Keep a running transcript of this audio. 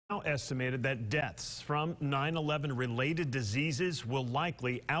Now estimated that deaths from 9/11 related diseases will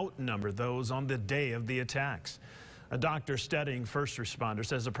likely outnumber those on the day of the attacks. A doctor studying first responders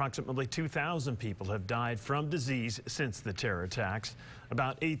says approximately 2,000 people have died from disease since the terror attacks.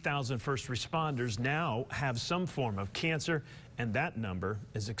 About 8,000 first responders now have some form of cancer, and that number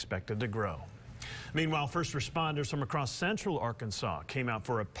is expected to grow. Meanwhile, first responders from across central Arkansas came out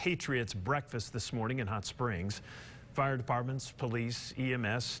for a Patriots breakfast this morning in Hot Springs. Fire departments, police,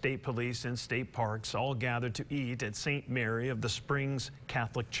 EMS, state police, and state parks all gathered to eat at St. Mary of the Springs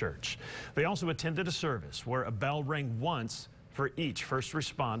Catholic Church. They also attended a service where a bell rang once for each first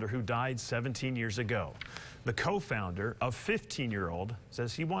responder who died 17 years ago. The co-founder of 15-year-old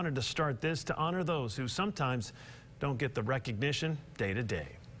says he wanted to start this to honor those who sometimes don't get the recognition day to day.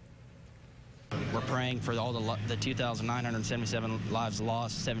 We're praying for all the 2,977 lives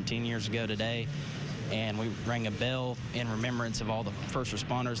lost 17 years ago today. And we rang a bell in remembrance of all the first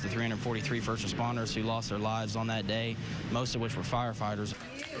responders, the 343 first responders who lost their lives on that day, most of which were firefighters.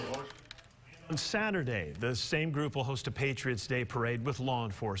 On Saturday, the same group will host a Patriots Day parade with law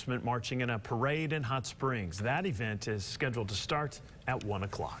enforcement marching in a parade in Hot Springs. That event is scheduled to start at 1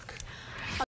 o'clock.